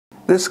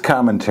This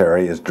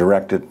commentary is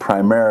directed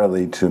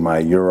primarily to my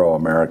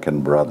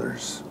Euro-American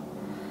brothers.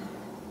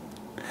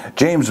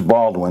 James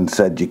Baldwin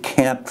said, "You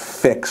can't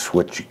fix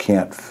what you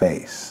can't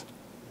face."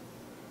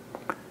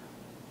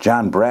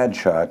 John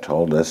Bradshaw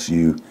told us,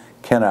 "You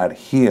cannot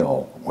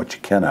heal what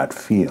you cannot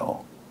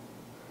feel."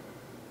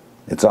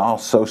 It's all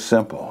so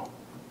simple,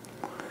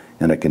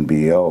 and it can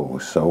be oh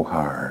so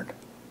hard.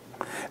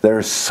 There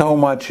is so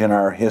much in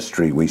our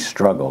history we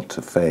struggle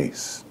to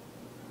face.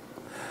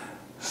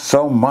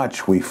 So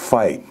much we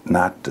fight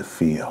not to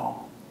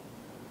feel.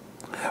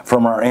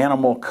 From our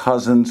animal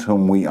cousins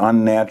whom we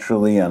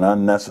unnaturally and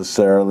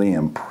unnecessarily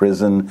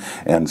imprison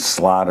and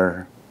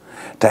slaughter,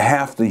 to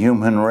half the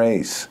human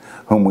race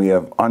whom we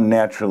have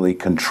unnaturally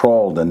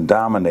controlled and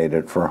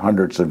dominated for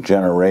hundreds of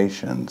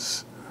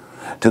generations,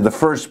 to the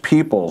first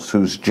peoples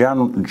whose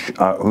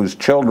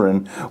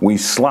children we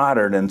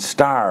slaughtered and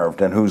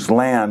starved and whose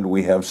land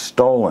we have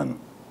stolen,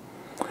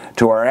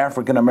 to our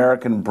African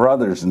American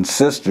brothers and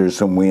sisters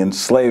whom we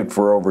enslaved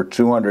for over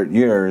 200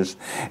 years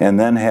and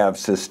then have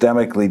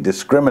systemically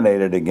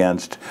discriminated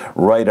against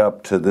right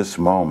up to this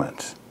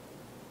moment.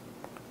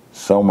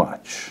 So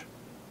much,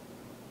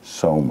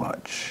 so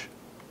much.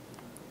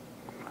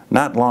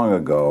 Not long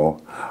ago,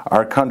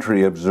 our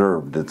country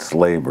observed its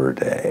Labor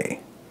Day,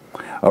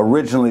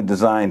 originally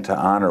designed to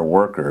honor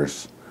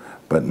workers,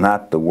 but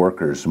not the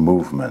workers'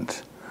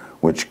 movement,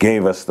 which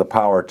gave us the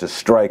power to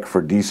strike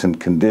for decent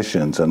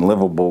conditions and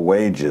livable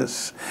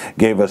wages,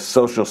 gave us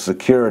Social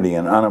Security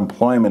and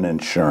unemployment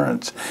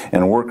insurance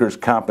and workers'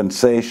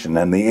 compensation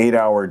and the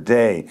 8-hour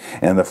day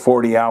and the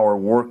 40-hour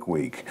work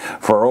week.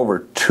 For over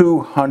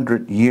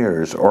 200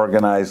 years,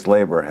 organized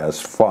labor has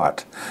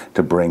fought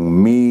to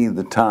bring me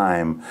the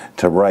time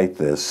to write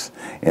this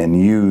and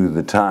you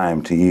the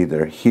time to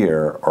either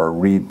hear or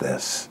read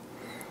this.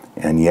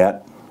 And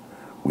yet,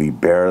 we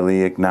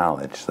barely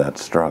acknowledge that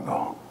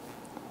struggle.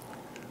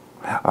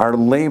 Our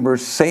labor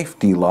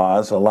safety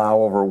laws allow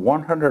over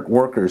 100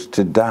 workers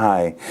to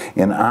die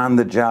in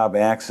on-the-job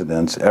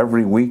accidents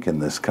every week in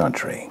this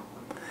country.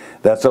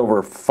 That's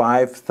over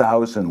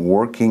 5,000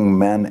 working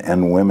men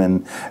and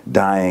women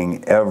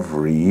dying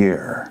every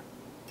year.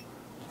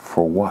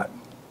 For what?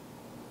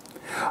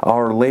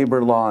 Our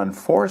labor law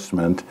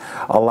enforcement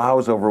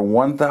allows over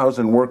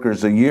 1,000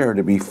 workers a year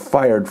to be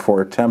fired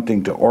for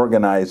attempting to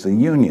organize a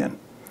union,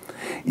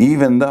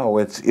 even though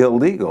it's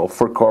illegal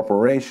for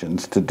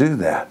corporations to do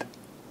that.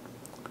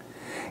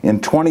 In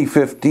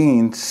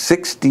 2015,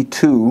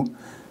 62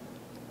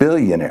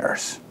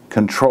 billionaires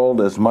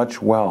controlled as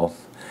much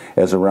wealth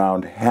as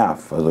around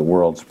half of the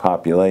world's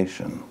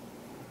population.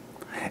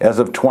 As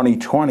of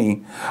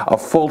 2020, a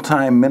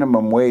full-time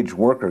minimum wage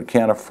worker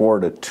can't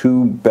afford a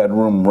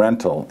 2-bedroom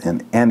rental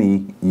in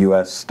any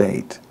U.S.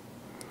 state.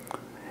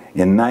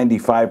 In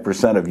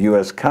 95% of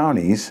U.S.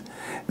 counties,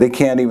 they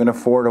can't even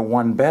afford a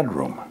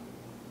 1-bedroom.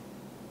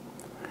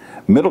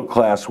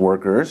 Middle-class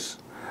workers,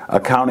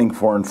 accounting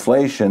for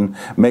inflation,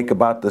 make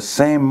about the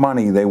same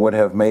money they would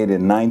have made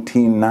in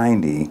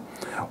 1990,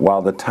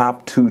 while the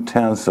top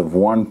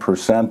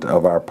 0.2%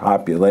 of our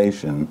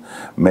population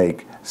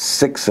make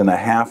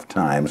 6.5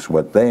 times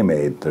what they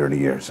made 30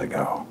 years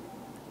ago.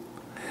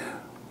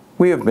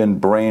 We have been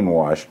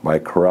brainwashed by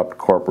corrupt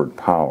corporate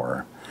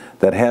power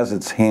that has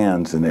its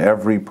hands in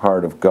every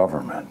part of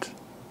government.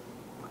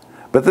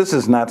 But this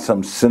is not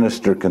some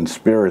sinister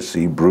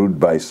conspiracy brewed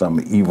by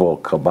some evil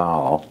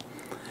cabal.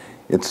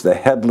 It's the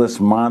headless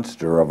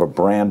monster of a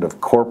brand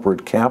of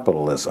corporate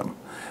capitalism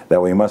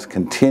that we must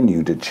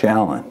continue to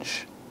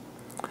challenge.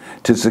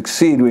 To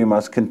succeed, we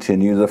must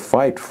continue the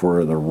fight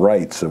for the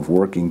rights of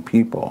working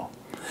people.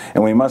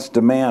 And we must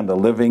demand a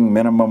living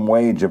minimum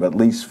wage of at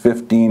least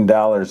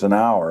 $15 an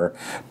hour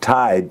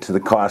tied to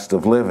the cost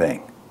of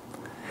living.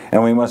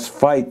 And we must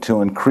fight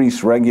to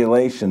increase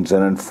regulations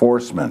and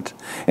enforcement,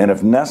 and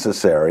if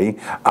necessary,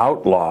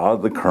 outlaw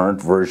the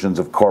current versions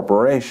of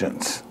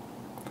corporations.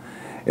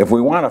 If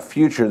we want a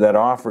future that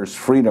offers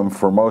freedom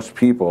for most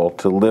people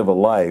to live a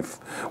life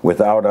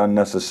without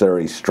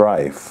unnecessary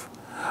strife,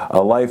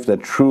 a life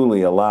that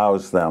truly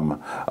allows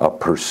them a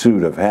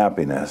pursuit of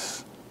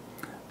happiness,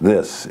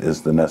 this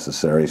is the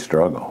necessary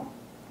struggle.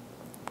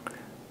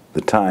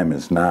 The time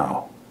is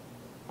now.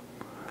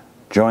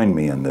 Join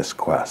me in this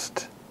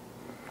quest.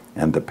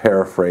 And to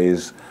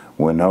paraphrase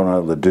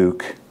Winona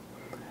LaDuke,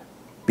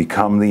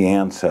 become the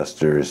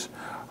ancestors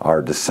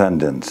our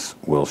descendants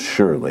will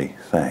surely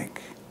thank.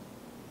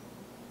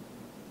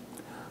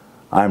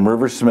 I'm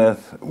River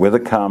Smith with a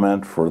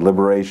comment for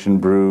Liberation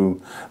Brew,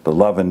 the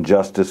Love and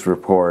Justice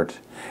Report,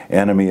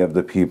 Enemy of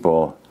the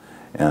People,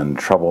 and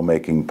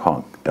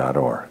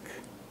TroublemakingPunk.org.